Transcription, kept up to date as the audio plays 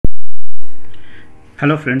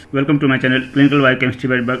Hello friends, welcome to my channel Clinical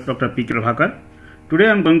Biochemistry by Dr. P. Prabhakar. Today I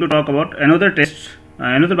am going to talk about another test,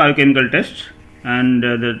 another biochemical test, and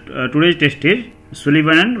today's test is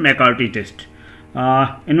Sullivan and McCarthy test.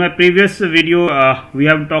 In my previous video we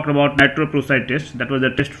have talked about nitroprusside test. That was the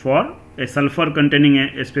test for a sulfur containing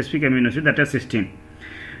a specific amino acid, that is cysteine.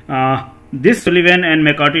 This Sullivan and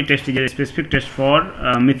McCarthy test is a specific test for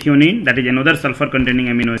methionine, that is another sulfur containing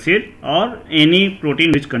amino acid, or any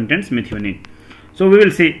protein which contains methionine. So we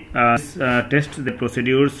will see this test, the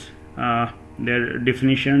procedures, their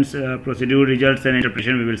definitions, procedure, results and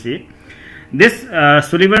interpretation we will see. This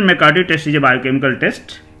Sullivan-McCarthy test is a biochemical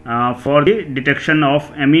test for the detection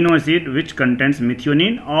of amino acid which contains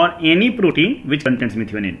methionine or any protein which contains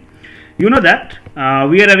methionine. You know that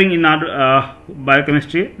we are having in our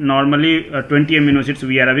biochemistry normally 20 amino acids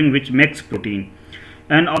we are having which makes protein,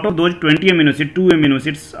 and out of those 20 amino acids, 2 amino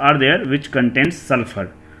acids are there which contains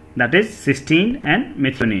sulfur, that is cysteine and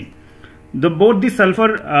methionine. Both the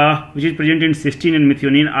sulfur which is present in cysteine and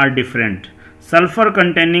methionine are different. Sulfur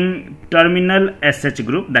containing terminal SH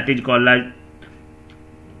group, that is called as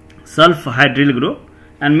sulfhydryl group,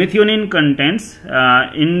 and methionine contains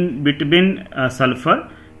in between sulfur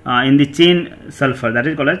in the chain sulfur, that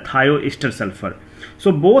is called as thioester sulfur.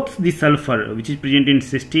 So both the sulfur which is present in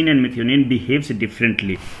cysteine and methionine behaves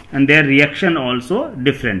differently, and their reaction also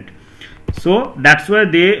different. So that's why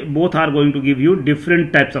they both are going to give you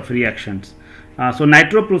different types of reactions. So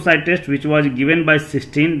nitroprusside test which was given by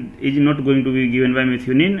cysteine is not going to be given by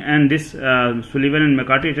methionine, and this Sullivan and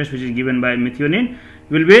McCarthy test which is given by methionine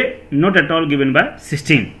will be not at all given by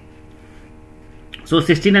cysteine. So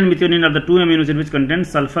cysteine and methionine are the two amino acids which contain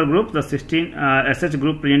sulfur group. The cysteine SH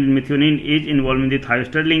group present in methionine is involved in the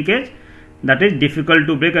thioester linkage, that is difficult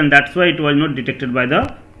to break, and that's why it was not detected by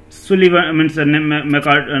the Sullivan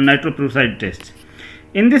nitroprusside test.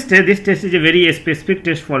 In this test is a very specific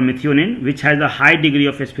test for methionine which has a high degree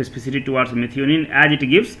of specificity towards methionine, as it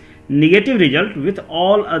gives negative result with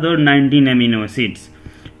all other 19 amino acids.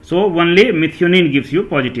 So only methionine gives you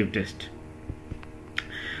positive test.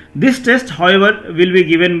 This test, however, will be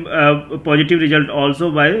given positive result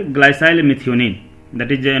also by glycylmethionine,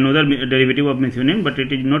 that is another derivative of methionine, but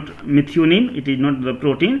it is not methionine, it is not the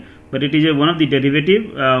protein, but it is one of the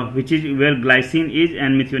derivative which is where glycine is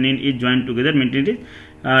and methionine is joined together, means it is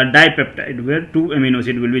dipeptide where two amino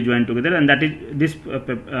acids will be joined together, and that is this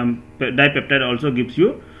dipeptide also gives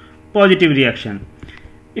you positive reaction.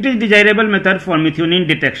 It is desirable method for methionine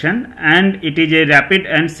detection, and it is a rapid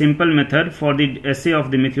and simple method for the assay of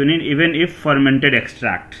the methionine even if fermented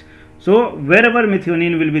extract. So wherever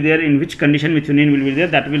methionine will be there, in which condition methionine will be there,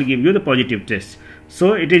 that will give you the positive test.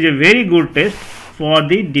 So it is a very good test for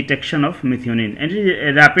the detection of methionine, and it is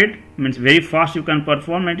a rapid, means very fast you can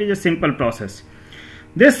perform, and it is a simple process.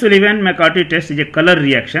 This Sullivan-McCarthy test is a color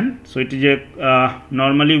reaction. So it is a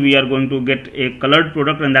normally we are going to get a colored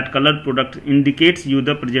product, and that colored product indicates you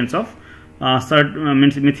the presence of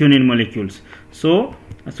means methionine molecules. So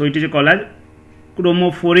it is called as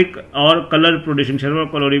chromophoric or color producing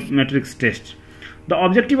colorimetric test. The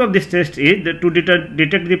objective of this test is to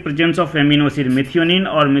detect the presence of amino acid methionine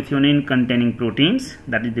or methionine containing proteins.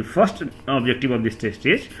 That is the first objective of this test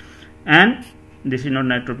is, and this is not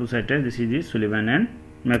nitroprusside test, this is the Sullivan and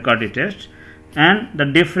McCarthy test, and the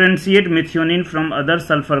differentiate methionine from other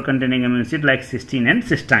sulfur containing amino acid like cysteine and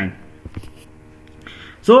cysteine.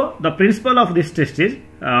 So the principle of this test is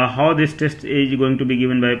how this test is going to be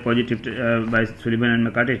given by positive by Sullivan and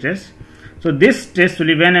McCarthy test. So this test,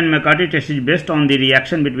 Sullivan and McCarthy test, is based on the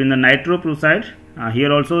reaction between the nitroprusside.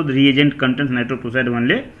 Here also the reagent contains nitroprusside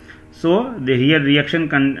only. So here reaction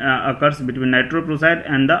occurs between nitroprusside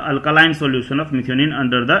and the alkaline solution of methionine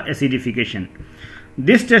under the acidification.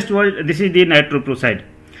 This is the nitroprusside.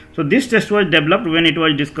 So this test was developed when it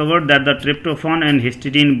was discovered that the tryptophan and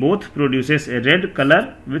histidine both produces a red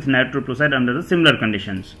color with nitroprusside under the similar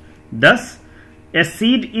conditions. Thus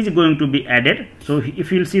acid is going to be added. So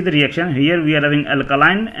if you will see the reaction here, we are having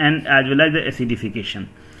alkaline and as well as the acidification.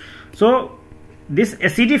 So this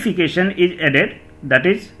acidification is added, that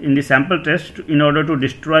is in the sample test, in order to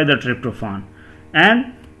destroy the tryptophan,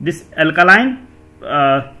 and this alkaline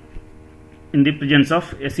in the presence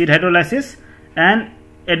of acid hydrolysis, and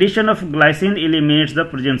addition of glycine eliminates the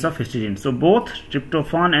presence of histidine. So both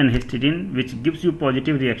tryptophan and histidine, which gives you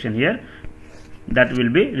positive reaction here, that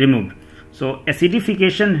will be removed. So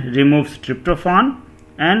acidification removes tryptophan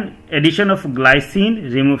and addition of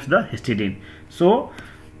glycine removes the histidine. So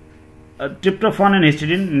tryptophan and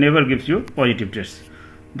histidine never gives you positive test.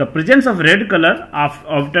 The presence of red color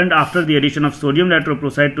obtained after the addition of sodium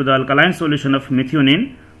nitroprusside to the alkaline solution of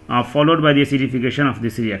methionine followed by the acidification of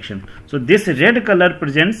this reaction. So this red color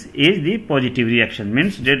presence is the positive reaction,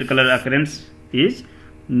 means red color occurrence is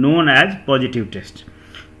known as positive test.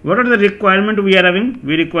 What are the requirement we are having?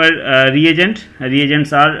 We require reagent.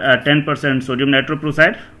 Reagents are 10% sodium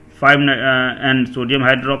nitroprusside, 5 and sodium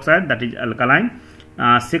hydroxide, that is alkaline,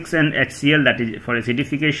 6 and HCl, that is for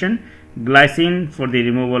acidification, glycine for the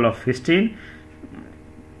removal of histine,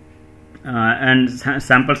 and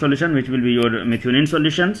sample solution, which will be your methionine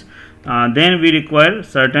solutions. Then we require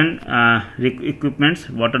certain equipments: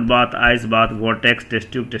 water bath, ice bath, vortex,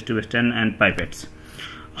 test tube stand, and pipettes.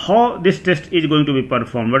 How this test is going to be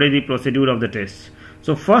performed? What is the procedure of the test?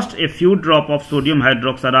 So first, a few drop of sodium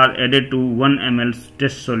hydroxide are added to 1 ml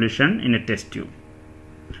test solution in a test tube.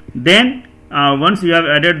 Then once you have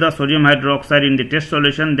added the sodium hydroxide in the test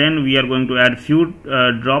solution, then we are going to add few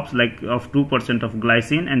drops like of 2% of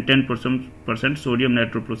glycine, and 10% sodium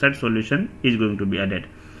nitroprusside solution is going to be added.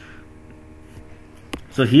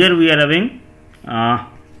 So here we are having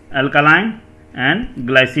alkaline and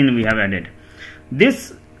glycine we have added.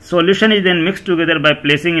 This solution is then mixed together by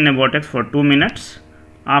placing in a vortex for 2 minutes.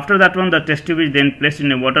 After that one, the test tube is then placed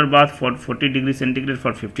in a water bath for 40 degrees centigrade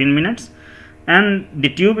for 15 minutes. And the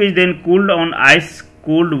tube is then cooled on ice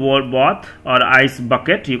cooled bath or ice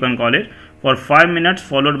bucket, you can call it, for 5 minutes,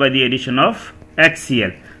 followed by the addition of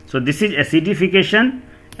HCl. So this is acidification,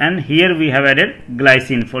 and here we have added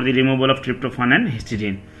glycine for the removal of tryptophan and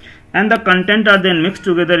histidine. And the content are then mixed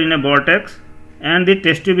together in a vortex, and the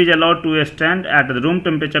test tube is allowed to stand at the room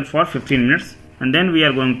temperature for 15 minutes, and then we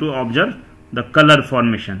are going to observe the color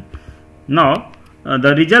formation. Now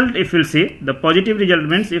the result, if you will see, the positive result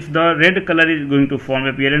means if the red color is going to form,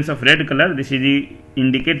 appearance of red color, this is the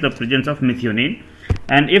indicate the presence of methionine.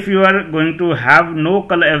 And if you are going to have no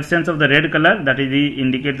color, absence of the red color, that is the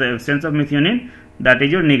indicate the absence of methionine, that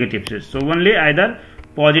is your negative test. So only either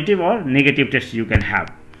positive or negative test you can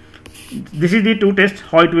have. This is the two tests,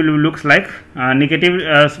 how it will looks like.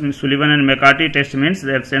 Negative Sullivan and McCarthy test means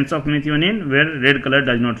the absence of methionine where red color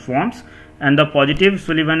does not forms, and the positive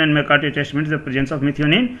Sullivan and McCarthy test means the presence of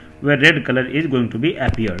methionine where red color is going to be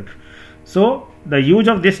appeared. So the use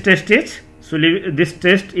of this test is, this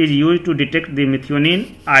test is used to detect the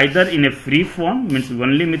methionine either in a free form, means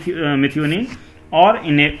only methionine, or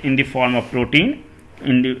in the form of protein.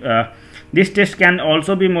 This test can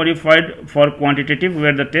also be modified for quantitative,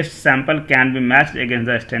 where the test sample can be matched against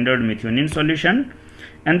the standard methionine solution.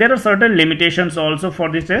 And there are certain limitations also for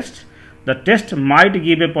this test. The test might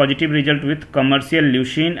give a positive result with commercial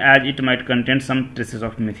leucine, as it might contain some traces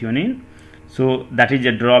of methionine. So that is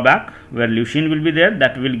a drawback, where leucine will be there,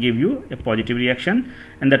 that will give you a positive reaction,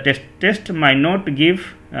 and the test might not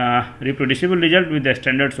give reproducible result with the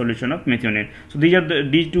standard solution of methionine. So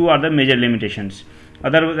these two are the major limitations.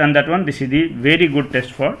 Other than that one, this is the very good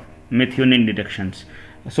test for methionine detections.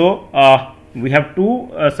 So we have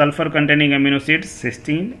two sulfur containing amino acids,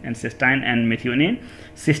 cysteine and methionine.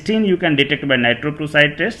 Cysteine you can detect by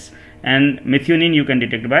nitroprusside tests, and methionine you can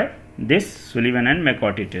detect by this Sullivan and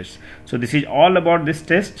McCarthy test. So this is all about this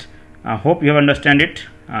test. I hope you have understand it.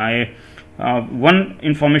 One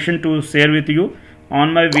information to share with you: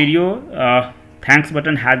 on my video, thanks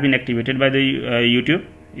button has been activated by the YouTube.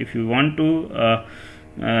 If you want to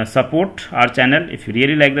support our channel, if you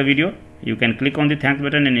really like the video, you can click on the thanks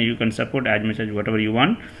button and you can support as much as whatever you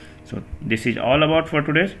want. So this is all about for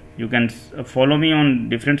today. You can follow me on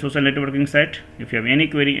different social networking sites. If you have any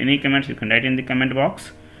query, any comments, you can write in the comment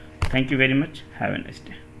box. Thank you very much. Have a nice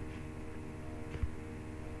day.